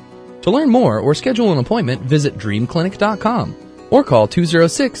a week. To learn more or schedule an appointment, visit dreamclinic.com or call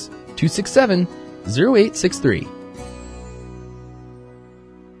 206-267-0863.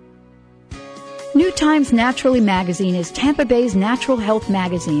 New Times Naturally magazine is Tampa Bay's natural health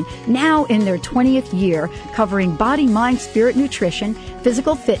magazine, now in their 20th year, covering body, mind, spirit, nutrition,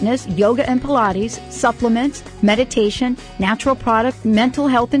 physical fitness, yoga and Pilates, supplements, meditation, natural product, mental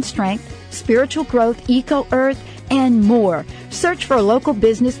health and strength, spiritual growth, eco-earth, and more. Search for local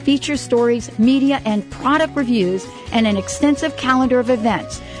business, feature stories, media, and product reviews, and an extensive calendar of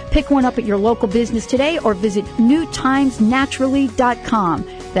events. Pick one up at your local business today or visit newtimesnaturally.com.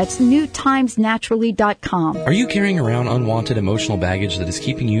 That's newtimesnaturally.com. Are you carrying around unwanted emotional baggage that is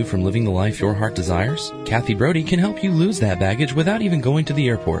keeping you from living the life your heart desires? Kathy Brody can help you lose that baggage without even going to the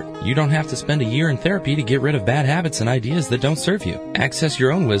airport. You don't have to spend a year in therapy to get rid of bad habits and ideas that don't serve you. Access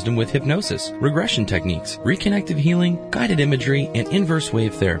your own wisdom with hypnosis, regression techniques, reconnective healing, guided imagery, and inverse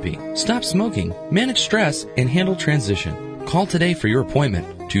wave therapy. Stop smoking, manage stress, and handle transition. Call today for your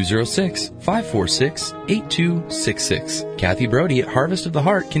appointment, 206-546-8266. Kathy Brody at Harvest of the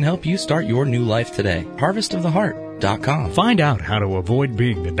Heart can help you start your new life today. HarvestoftheHeart.com. Find out how to avoid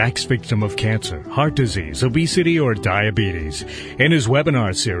being the next victim of cancer, heart disease, obesity, or diabetes. In his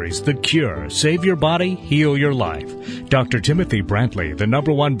webinar series, The Cure, Save Your Body, Heal Your Life, Dr. Timothy Brantley, the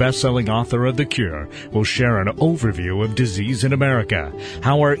 #1 best-selling author of The Cure, will share an overview of disease in America,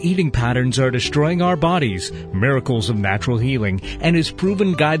 how our eating patterns are destroying our bodies, miracles of natural healing, and his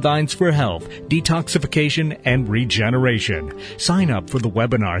proven guidelines for health, detoxification, and regeneration. Sign up for the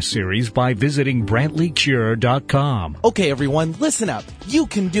webinar series by visiting BrantleyCure.com. Okay, everyone, listen up. You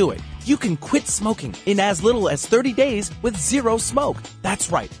can do it. You can quit smoking in as little as 30 days with Zero Smoke. That's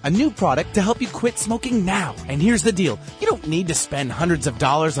right, a new product to help you quit smoking now. And here's the deal. You don't need to spend hundreds of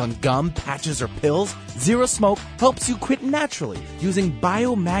dollars on gum, patches, or pills. Zero Smoke helps you quit naturally using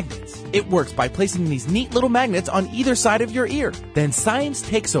biomagnets. It works by placing these neat little magnets on either side of your ear. Then science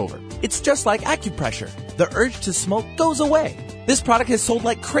takes over. It's just like acupressure. The urge to smoke goes away. This product has sold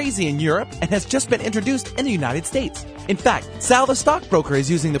like crazy in Europe and has just been introduced in the United States. In fact, Sal the stockbroker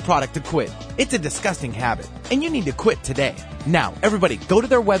is using the product to quit. It's a disgusting habit, and you need to quit today. Now, everybody, go to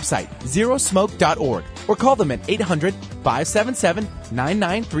their website, zerosmoke.org, or call them at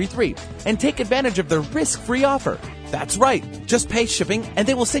 800-577-9933 and take advantage of their risk-free offer. That's right. Just pay shipping, and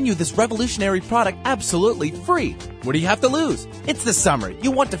they will send you this revolutionary product absolutely free. What do you have to lose? It's the summer.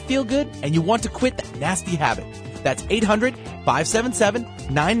 You want to feel good, and you want to quit that nasty habit. That's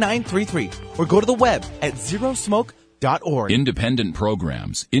 800-577-9933, or go to the web at zerosmoke.org. Independent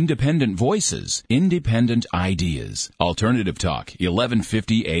programs, independent voices, independent ideas. Alternative Talk,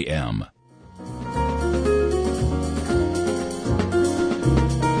 1150 AM.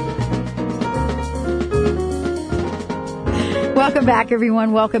 Welcome back,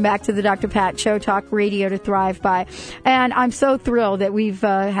 everyone. Welcome back to the Dr. Pat Show, Talk Radio to Thrive By. And I'm so thrilled that we've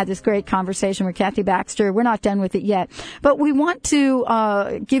had this great conversation with Kathy Baxter. We're not done with it yet, but we want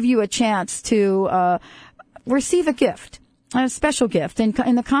to give you a chance to receive a gift, a special gift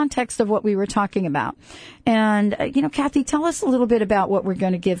in the context of what we were talking about. And, Kathy, tell us a little bit about what we're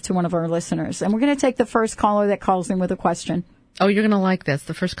going to give to one of our listeners. And we're going to take the first caller that calls in with a question. Oh, you're going to like this.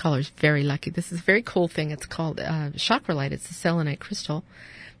 The first caller is very lucky. This is a very cool thing. It's called chakra light. It's a selenite crystal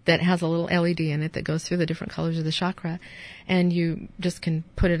that has a little LED in it that goes through the different colors of the chakra. And you just can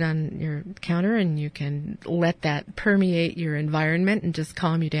put it on your counter, and you can let that permeate your environment and just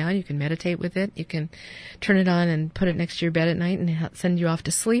calm you down. You can meditate with it. You can turn it on and put it next to your bed at night and send you off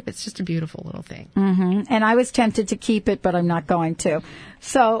to sleep. It's just a beautiful little thing. Mm-hmm. And I was tempted to keep it, but I'm not going to.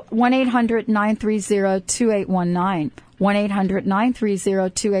 So 1-800-930-2819.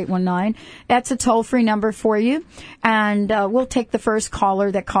 1-800-930-2819. That's a toll-free number for you. And we'll take the first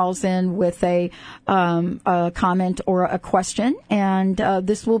caller that calls in with a comment or a question, and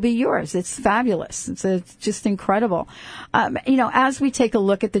this will be yours. It's fabulous. It's just incredible. As we take a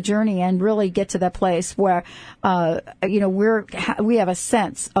look at the journey and really get to that place where, we have a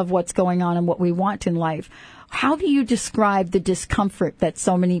sense of what's going on and what we want in life. How do you describe the discomfort that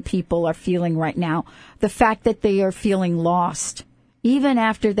so many people are feeling right now? The fact that they are feeling lost, even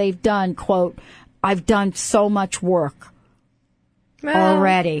after they've done, quote, I've done so much work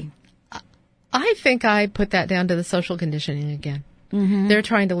already. I think I put that down to the social conditioning again. Mm-hmm. They're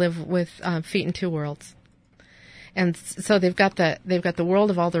trying to live with feet in two worlds. And so they've got the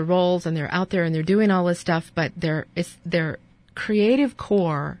world of all their roles, and they're out there and they're doing all this stuff, but their creative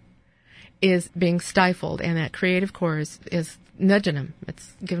core is being stifled, and that creative core is nudging them.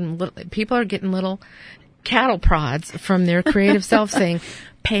 It's giving them people are getting little cattle prods from their creative self saying,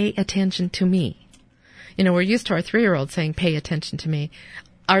 pay attention to me. We're used to our 3-year-old saying, pay attention to me.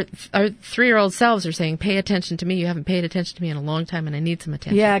 Our 3-year-old selves are saying, pay attention to me. You haven't paid attention to me in a long time, and I need some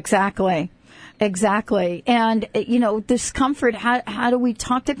attention. Yeah, exactly. Exactly. And, discomfort, how do we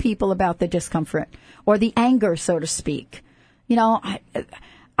talk to people about the discomfort or the anger, so to speak?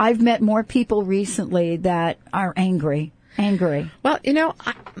 I've met more people recently that are angry. Well,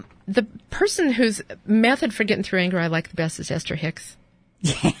 the person whose method for getting through anger I like the best is Esther Hicks.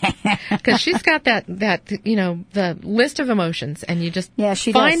 Because she's got that the list of emotions, and you just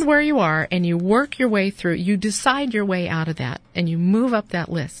find where you are, and you work your way through. You decide your way out of that, and you move up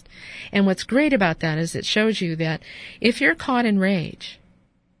that list. And what's great about that is it shows you that if you're caught in rage,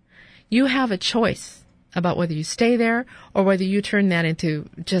 you have a choice about whether you stay there or whether you turn that into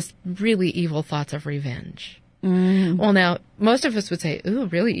just really evil thoughts of revenge. Mm. Well, now, most of us would say, ooh,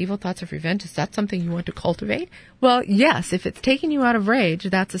 really evil thoughts of revenge? Is that something you want to cultivate? Well, yes, if it's taking you out of rage,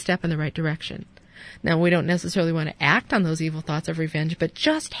 that's a step in the right direction. Now, we don't necessarily want to act on those evil thoughts of revenge, but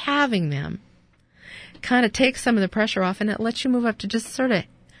just having them kind of takes some of the pressure off, and it lets you move up to just sort of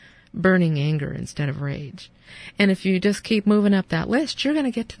burning anger instead of rage. And if you just keep moving up that list, you're going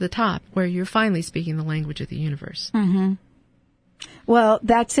to get to the top where you're finally speaking the language of the universe. Mm-hmm. Well,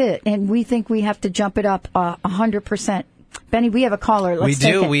 that's it. And we think we have to jump it up 100%. Benny, we have a caller. Let's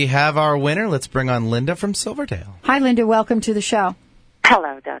take it. We have our winner. Let's bring on Linda from Silverdale. Hi, Linda. Welcome to the show.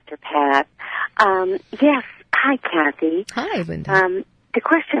 Hello, Dr. Pat. Yes. Hi, Kathy. Hi, Linda. The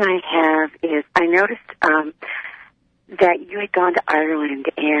question I have is, I noticed that you had gone to Ireland,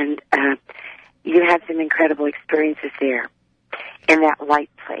 and you had some incredible experiences there in that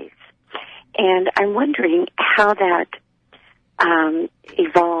light place. And I'm wondering how that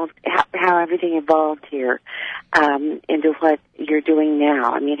evolved, how everything evolved here into what you're doing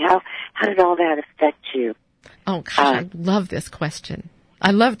now. I mean, how did all that affect you? Oh, gosh, I love this question. I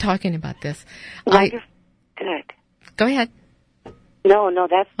love talking about this. Good. Go ahead. No,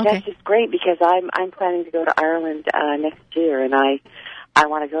 that's just great, because I'm planning to go to Ireland next year, and I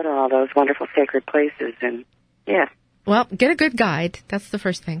want to go to all those wonderful sacred places, and yes. Well, get a good guide. That's the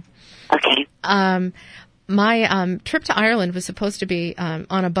first thing. Okay. My trip to Ireland was supposed to be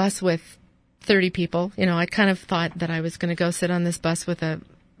on a bus with 30 people. You know, I kind of thought that I was going to go sit on this bus with a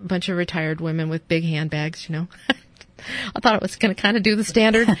bunch of retired women with big handbags, you know. I thought it was going to kind of do the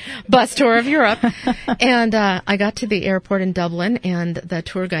standard bus tour of Europe. And I got to the airport in Dublin, and the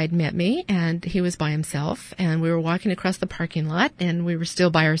tour guide met me, and he was by himself. And we were walking across the parking lot, and we were still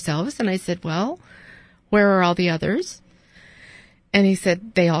by ourselves. And I said, well, where are all the others? And he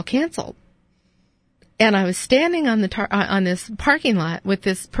said, they all canceled. And I was standing on the on this parking lot with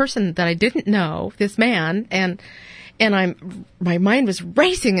this person that I didn't know, this man, and my mind was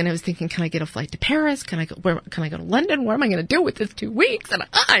racing, and I was thinking, can I get a flight to Paris? Can I go to London? What am I going to do with this 2 weeks? And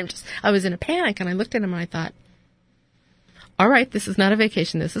I was in a panic, and I looked at him and I thought, all right, this is not a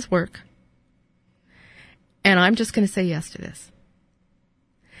vacation, this is work. And I'm just going to say yes to this.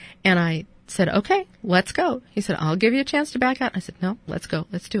 And I said, okay, let's go. He said, I'll give you a chance to back out. I said, no, let's go.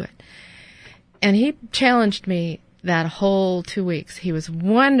 Let's do it. And he challenged me that whole 2 weeks. He was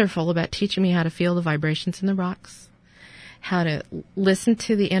wonderful about teaching me how to feel the vibrations in the rocks, how to listen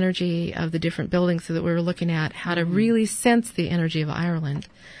to the energy of the different buildings that we were looking at, how to really sense the energy of Ireland.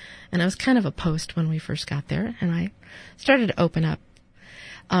 And I was kind of a post when we first got there, and I started to open up.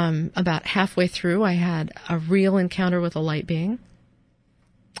 About halfway through, I had a real encounter with a light being.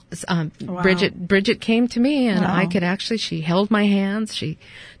 Wow. Bridget came to me, and Wow. I could actually, she held my hands, she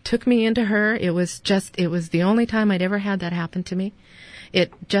took me into her. It was the only time I'd ever had that happen to me.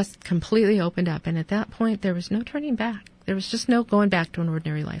 It just completely opened up, and at that point, there was no turning back. There was just no going back to an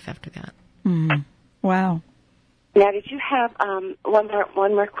ordinary life after that. Mm. Wow. Now, did you have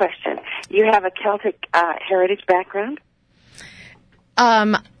one more question? You have a Celtic heritage background?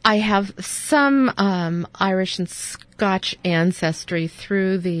 I have some Irish and Scotch ancestry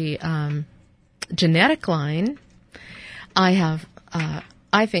through the genetic line. I have,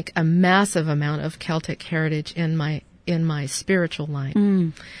 I think, a massive amount of Celtic heritage in my spiritual line.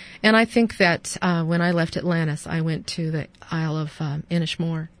 Mm. And I think that when I left Atlantis, I went to the Isle of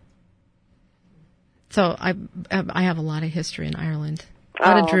Inishmore. So I have a lot of history in Ireland, a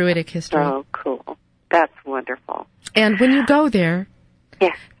lot of Druidic history. Oh, cool. That's wonderful. And when you go there,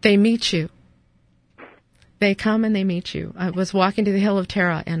 yeah, they meet you. They come and they meet you. I was walking to the Hill of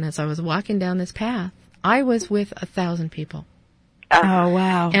Tara, and as I was walking down this path, I was with 1,000 people. Oh,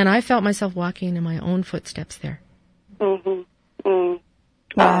 wow. And I felt myself walking in my own footsteps there. Mm-hmm. Mm.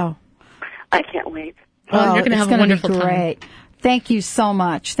 Wow. I can't wait. Well, you're going to have a wonderful be great. time. Thank you so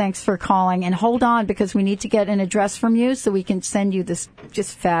much. Thanks for calling. And hold on, because we need to get an address from you so we can send you this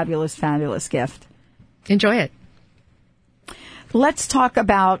just fabulous, fabulous gift. Enjoy it. Let's talk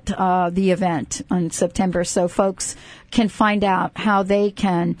about the event on September so folks can find out how they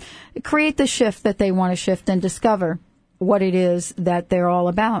can create the shift that they want to shift and discover what it is that they're all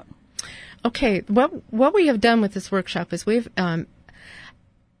about. Okay, what we have done with this workshop is we've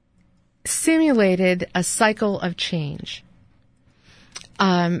simulated a cycle of change,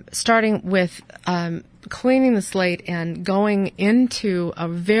 starting with cleaning the slate and going into a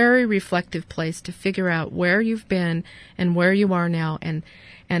very reflective place to figure out where you've been and where you are now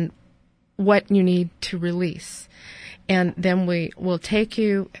and what you need to release. And then we will take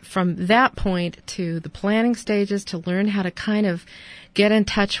you from that point to the planning stages to learn how to kind of get in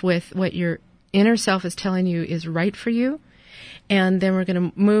touch with what your inner self is telling you is right for you. And then we're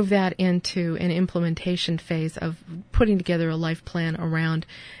going to move that into an implementation phase of putting together a life plan around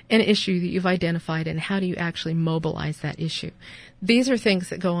an issue that you've identified and how do you actually mobilize that issue. These are things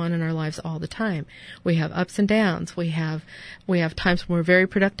that go on in our lives all the time. We have ups and downs. We have times when we're very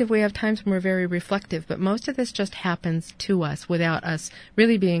productive. We have times when we're very reflective. But most of this just happens to us without us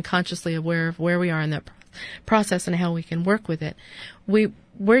really being consciously aware of where we are in that process and how we can work with it.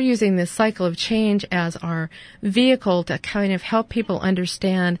 We're using this cycle of change as our vehicle to kind of help people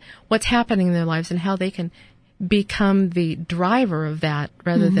understand what's happening in their lives and how they can become the driver of that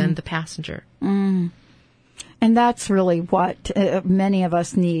rather than the passenger. Mm. And that's really what many of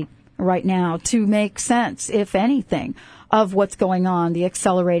us need right now to make sense, if anything, of what's going on, the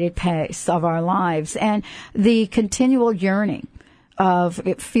accelerated pace of our lives and the continual yearning of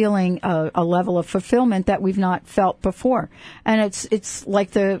it feeling a level of fulfillment that we've not felt before. And it's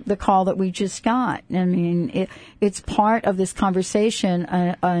like the call that we just got. I mean, it's part of this conversation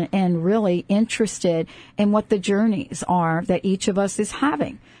and really interested in what the journeys are that each of us is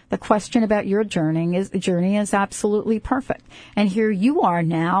having. The question about your journey is absolutely perfect. And here you are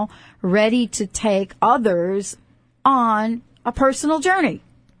now ready to take others on a personal journey.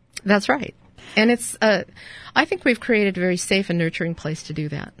 That's right. And it's, I think we've created a very safe and nurturing place to do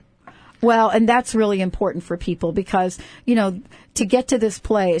that. Well, and that's really important for people because, to get to this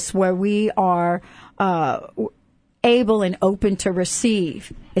place where we are able and open to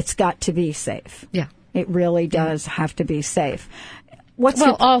receive, it's got to be safe. Yeah. It really does have to be safe.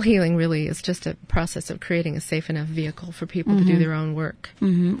 All healing really is just a process of creating a safe enough vehicle for people to do their own work.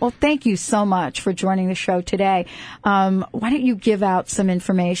 Mm-hmm. Well, thank you so much for joining the show today. Why don't you give out some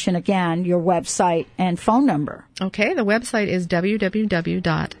information again, your website and phone number? Okay, the website is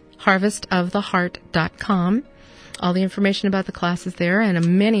www.harvestoftheheart.com. All the information about the classes there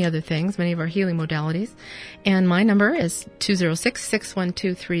and many other things, many of our healing modalities. And my number is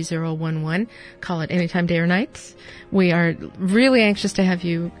 206-612-3011. Call it anytime, day or night. We are really anxious to have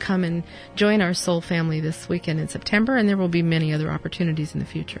you come and join our soul family this weekend in September, and there will be many other opportunities in the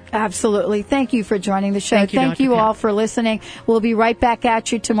future. Absolutely. Thank you for joining the show. Thank you, Dr. all for listening. We'll be right back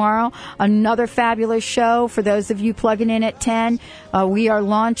at you tomorrow. Another fabulous show. For those of you plugging in at 10, we are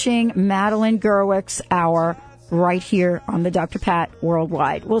launching Madeline Gerwick's Hour right here on the Dr. Pat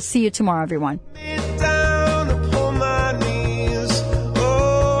Worldwide. We'll see you tomorrow, everyone.